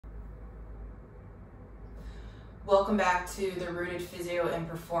Welcome back to the Rooted Physio and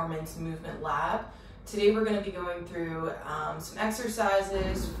Performance Movement Lab. Today we're going to be going through some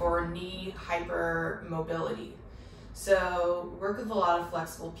exercises for knee hypermobility. So work with a lot of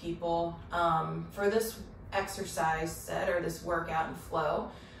flexible people. For this exercise set or this workout and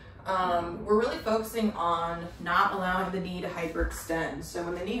flow, we're really focusing on not allowing the knee to hyperextend. So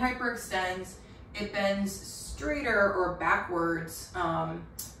when the knee hyperextends, it bends straighter or backwards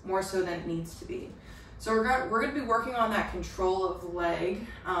more so than it needs to be. So we're going to be working on that control of the leg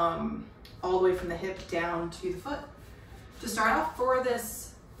all the way from the hip down to the foot. To start off for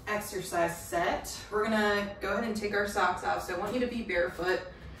this exercise set, we're going to go ahead and take our socks off. So I want you to be barefoot.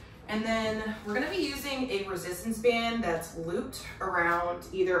 And then we're going to be using a resistance band that's looped around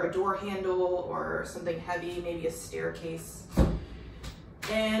either a door handle or something heavy, maybe a staircase.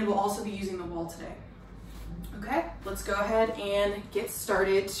 And we'll also be using the wall today. Okay, let's go ahead and get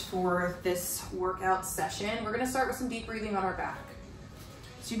started for this workout session. We're gonna start with some deep breathing on our back.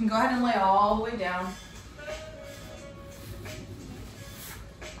 So you can go ahead and lay all the way down.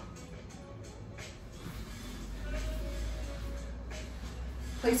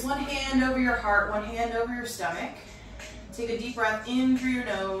 Place one hand over your heart, one hand over your stomach. Take a deep breath in through your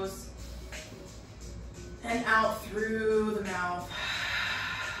nose and out through the mouth.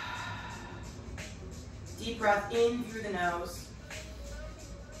 Deep breath in through the nose,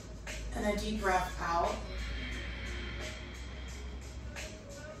 and a deep breath out.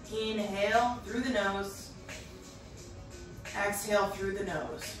 Inhale through the nose, exhale through the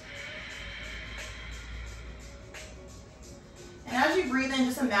nose. And as you breathe in,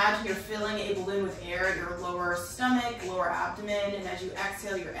 just imagine you're filling a balloon with air at your lower stomach, lower abdomen, and as you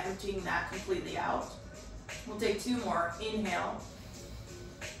exhale, you're emptying that completely out. We'll take two more. Inhale,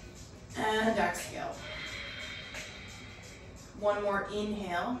 and exhale. One more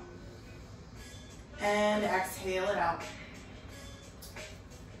inhale, and exhale it out.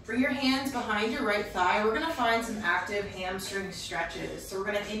 Bring your hands behind your right thigh. We're gonna find some active hamstring stretches. So we're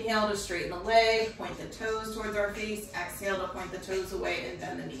gonna inhale to straighten the leg, point the toes towards our face, exhale to point the toes away and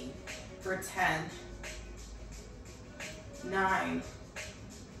bend the knee for 10, 9,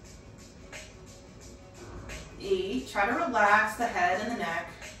 8, try to relax the head and the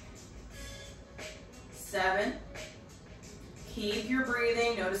neck, 7, keep your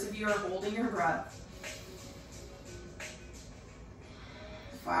breathing. Notice if you are holding your breath.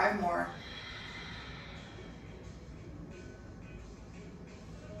 5 more.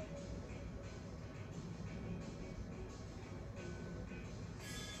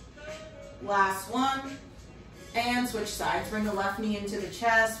 Last one. And switch sides. Bring the left knee into the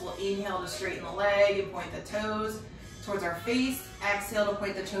chest. We'll inhale to straighten the leg and point the toes towards our face. Exhale to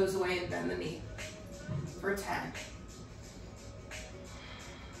point the toes away and bend the knee for 10.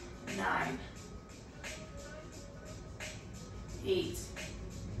 9, 8,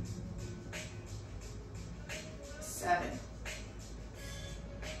 7,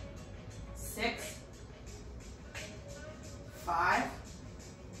 6, 5,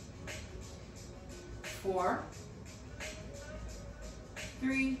 4,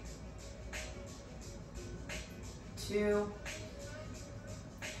 3, 2,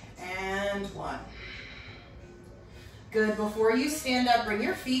 and 1. Good. Before you stand up, bring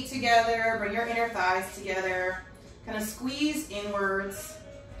your feet together, bring your inner thighs together, kind of squeeze inwards,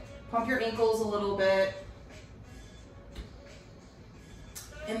 pump your ankles a little bit,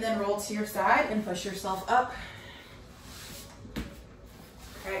 and then roll to your side and push yourself up.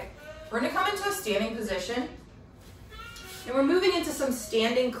 Okay, we're gonna come into a standing position, and we're moving into some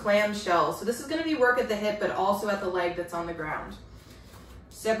standing clamshells. So this is gonna be work at the hip, but also at the leg that's on the ground.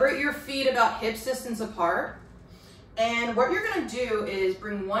 Separate your feet about hips distance apart. And what you're gonna do is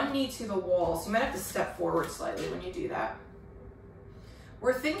bring one knee to the wall. So you might have to step forward slightly when you do that.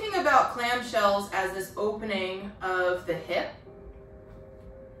 We're thinking about clamshells as this opening of the hip,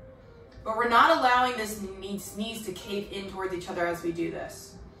 but we're not allowing this knees to cave in towards each other as we do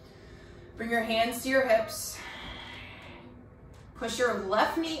this. Bring your hands to your hips. Push your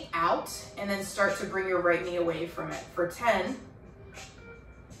left knee out and then start to bring your right knee away from it for 10.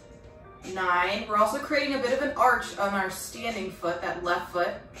 9, we're also creating a bit of an arch on our standing foot, that left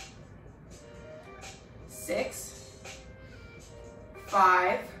foot. 6,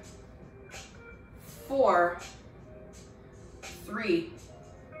 5, 4, 3,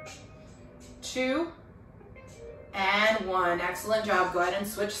 2, and 1. Excellent job. Go ahead and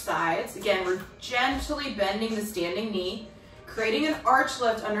switch sides. Again, we're gently bending the standing knee, creating an arch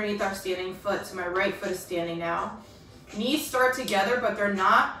lift underneath our standing foot. So my right foot is standing now. Knees start together, but they're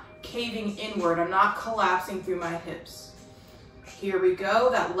not caving inward. I'm not collapsing through my hips. Here we go.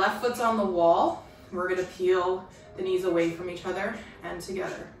 That left foot's on the wall. We're gonna peel the knees away from each other and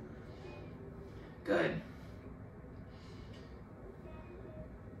together. Good.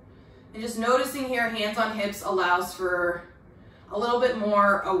 And just noticing here, hands on hips allows for a little bit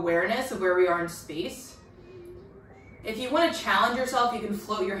more awareness of where we are in space. If you want to challenge yourself, you can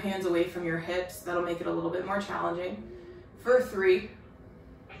float your hands away from your hips. That'll make it a little bit more challenging. For 3,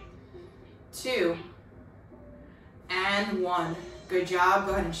 2, and 1. Good job.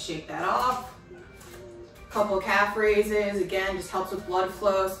 Go ahead and shake that off. Couple of calf raises. Again, just helps with blood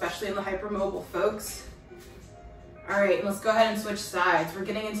flow, especially in the hypermobile folks. All right, let's go ahead and switch sides. We're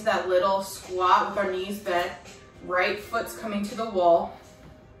getting into that little squat with our knees bent. Right foot's coming to the wall.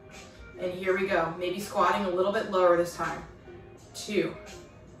 And here we go. Maybe squatting a little bit lower this time. 2,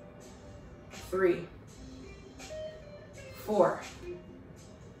 3, 4,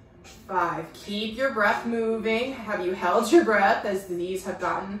 5. Keep your breath moving. Have you held your breath as these have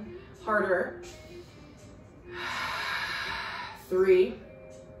gotten harder? 3,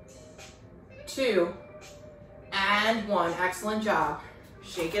 2, and 1. Excellent job.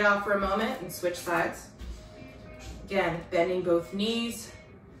 Shake it out for a moment and switch sides. Again, bending both knees.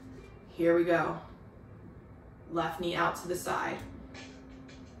 Here we go. Left knee out to the side.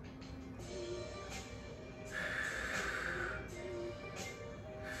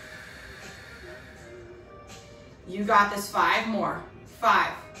 You got this. 5 more.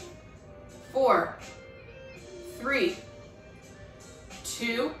 5, 4, 3,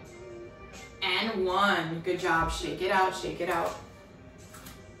 2, and 1. Good job. Shake it out, shake it out.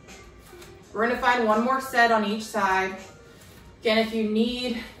 We're gonna find one more set on each side. Again, if you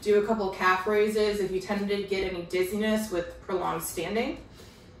need, do a couple of calf raises. If you tend to get any dizziness with prolonged standing,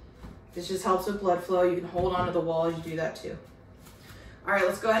 this just helps with blood flow. You can hold onto the wall as you do that too. All right,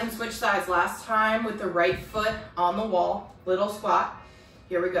 let's go ahead and switch sides. Last time with the right foot on the wall, little squat.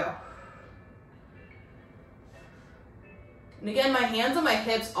 Here we go. And again, my hands on my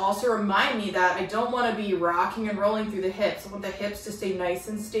hips also remind me that I don't want to be rocking and rolling through the hips. I want the hips to stay nice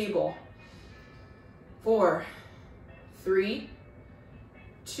and stable. 4, 3,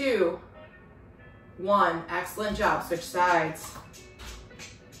 2, 1. Excellent job. Switch sides.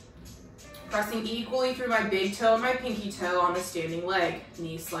 Pressing equally through my big toe and my pinky toe on the standing leg.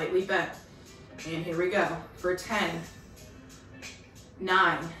 Knee slightly bent. And here we go for 10,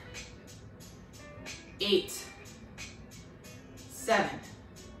 9, 8, 7,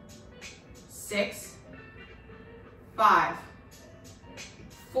 6, 5,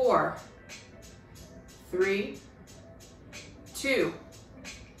 4, 3, 2,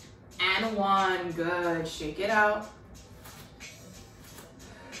 and 1. Good. Shake it out.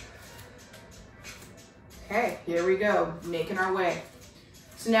 Okay, here we go, making our way.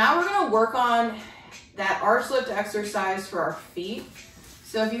 So now we're gonna work on that arch lift exercise for our feet.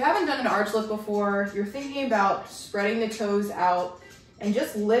 So if you haven't done an arch lift before, you're thinking about spreading the toes out and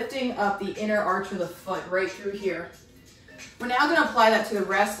just lifting up the inner arch of the foot right through here. We're now gonna apply that to the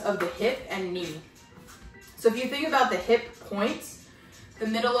rest of the hip and knee. So if you think about the hip points, the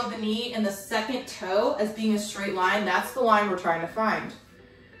middle of the knee and the second toe as being a straight line, that's the line we're trying to find.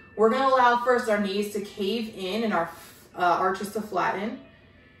 We're gonna allow first our knees to cave in and our arches to flatten.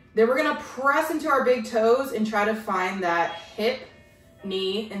 Then we're gonna press into our big toes and try to find that hip,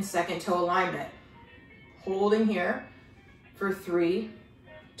 knee, and second toe alignment. Holding here for 3,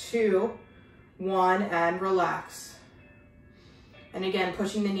 2, 1, and relax. And again,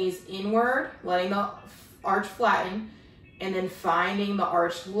 pushing the knees inward, letting the arch flatten, and then finding the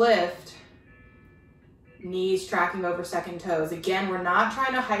arch lift, knees tracking over second toes. Again, we're not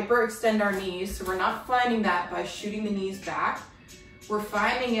trying to hyperextend our knees, so we're not finding that by shooting the knees back. We're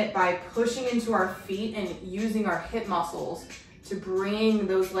finding it by pushing into our feet and using our hip muscles to bring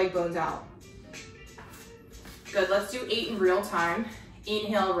those leg bones out. Good, let's do 8 in real time.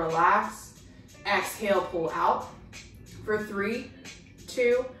 Inhale, relax. Exhale, pull out. For 3,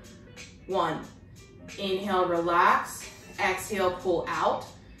 2, 1. Inhale, relax. Exhale, pull out.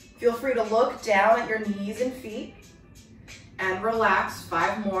 Feel free to look down at your knees and feet and relax.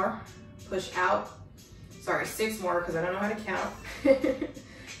 5 more, push out. Sorry, 6 more because I don't know how to count.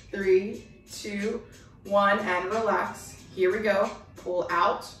 3, 2, 1, and relax. Here we go, pull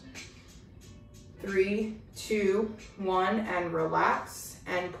out. 3, 2, 1, and relax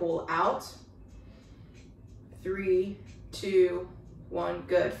and pull out. 3, 2, 1,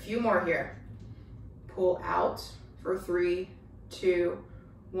 good. Few more here. Pull out for 3, 2,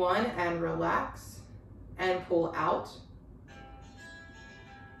 1, and relax and pull out.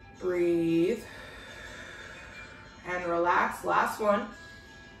 Breathe and relax. Last one.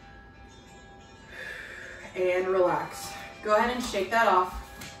 And relax. Go ahead and shake that off.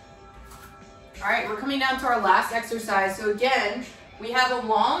 All right, we're coming down to our last exercise. So again, we have a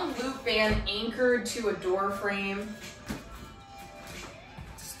long loop band anchored to a door frame.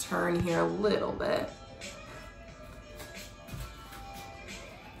 Just turn here a little bit.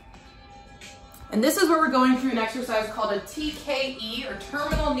 And this is where we're going through an exercise called a TKE, or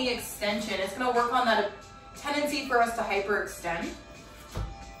terminal knee extension. It's gonna work on that tendency for us to hyperextend.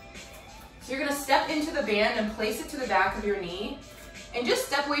 So you're gonna step into the band and place it to the back of your knee, and just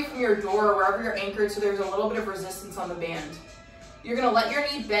step away from your door or wherever you're anchored so there's a little bit of resistance on the band. You're gonna let your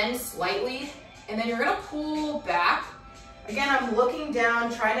knee bend slightly, and then you're gonna pull back. Again, I'm looking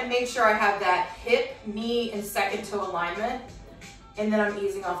down, trying to make sure I have that hip, knee, and second toe alignment. And then I'm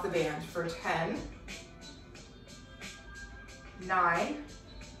easing off the band for 10, 9,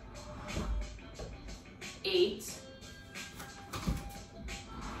 8.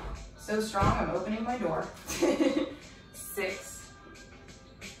 So strong, I'm opening my door. 6,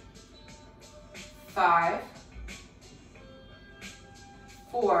 5,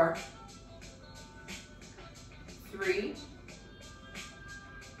 4, 3,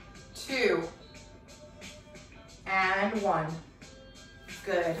 2, and 1.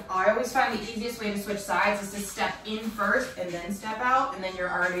 Good. I always find the easiest way to switch sides is to step in first and then step out, and then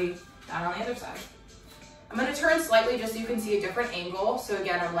you're already down on the other side. I'm going to turn slightly just so you can see a different angle. So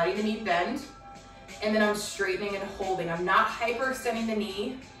again, I'm letting the knee bend, and then I'm straightening and holding. I'm not hyperextending the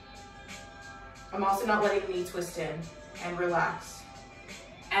knee. I'm also not letting the knee twist in, and relax.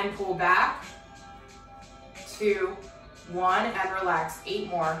 And pull back, 2, 1, and relax. 8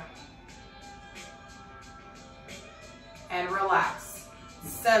 more. And relax.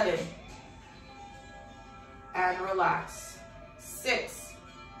 7, and relax. 6,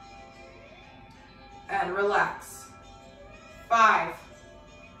 and relax. 5,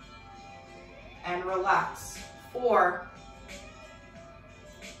 and relax. 4,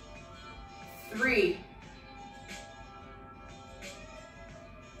 3,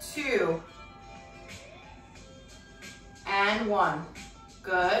 2, and 1.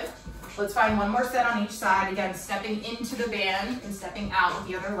 Good. Let's find one more set on each side. Again, stepping into the band and stepping out with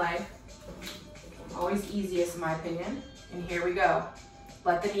the other leg. Always easiest in my opinion. And here we go.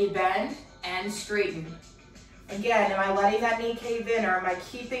 Let the knee bend and straighten. Again, am I letting that knee cave in, or am I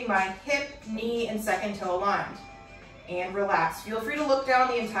keeping my hip, knee, and second toe aligned? And relax. Feel free to look down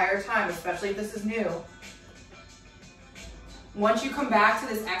the entire time, especially if this is new. Once you come back to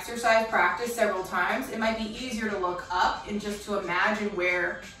this exercise practice several times, it might be easier to look up and just to imagine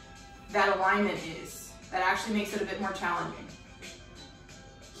where that alignment is. That actually makes it a bit more challenging.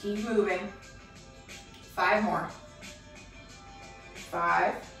 Keep moving. 5 more.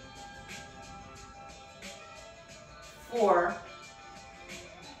 5, 4,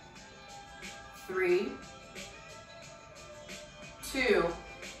 3, 2,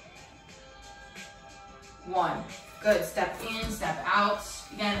 1. Good. Step in, step out.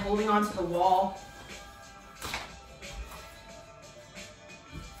 Again, holding onto the wall.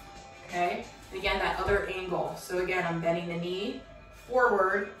 Okay. And again, that other angle. So again, I'm bending the knee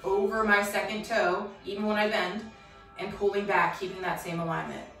forward over my second toe, even when I bend, and pulling back, keeping that same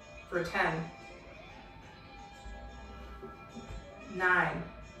alignment for 10, 9,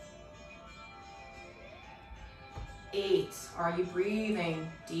 8. Are you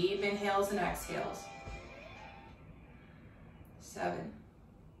breathing? Deep inhales and exhales. 7,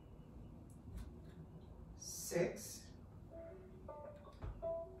 6,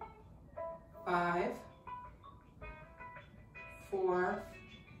 5, 4,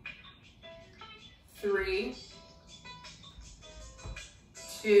 3,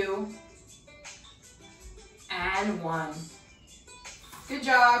 2, and 1. Good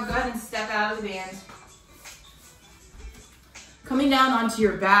job. Go ahead and step out of the band. Coming down onto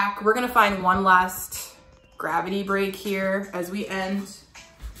your back, we're going to find one last gravity break here as we end.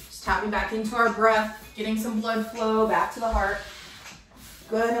 Just tapping back into our breath, getting some blood flow back to the heart.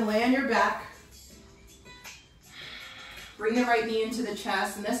 Go ahead and lay on your back. Bring the right knee into the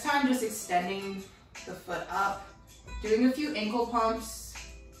chest, and this time just extending the foot up. Doing a few ankle pumps.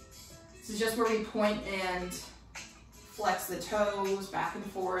 This is just where we point and flex the toes back and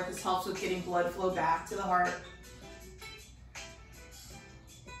forth. This helps with getting blood flow back to the heart.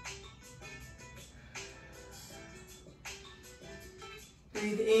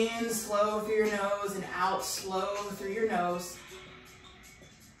 Breathe in slow through your nose and out slow through your nose.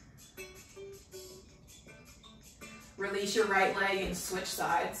 Release your right leg and switch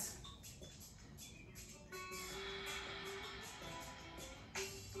sides.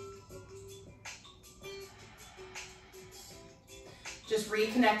 Just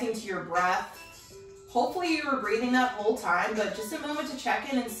reconnecting to your breath, Hopefully you were breathing that whole time, but just a moment to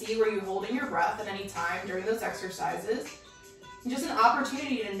check in and see where you're holding your breath at any time during those exercises. And just an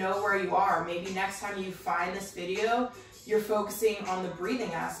opportunity to know where you are. Maybe next time you find this video, you're focusing on the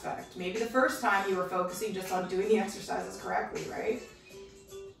breathing aspect. Maybe the first time you were focusing just on doing the exercises correctly, right?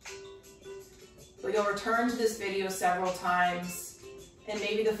 But you'll return to this video several times, and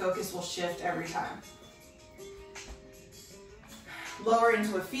maybe the focus will shift every time. Lower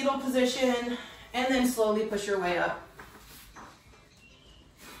into a fetal position, and then slowly push your way up.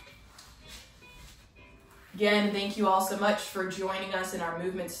 Again, thank you all so much for joining us in our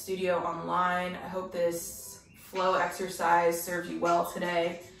movement studio online. I hope this flow exercise served you well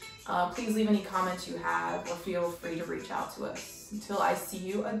today. Please leave any comments you have or feel free to reach out to us. Until I see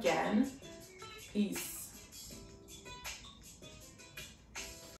you again, peace.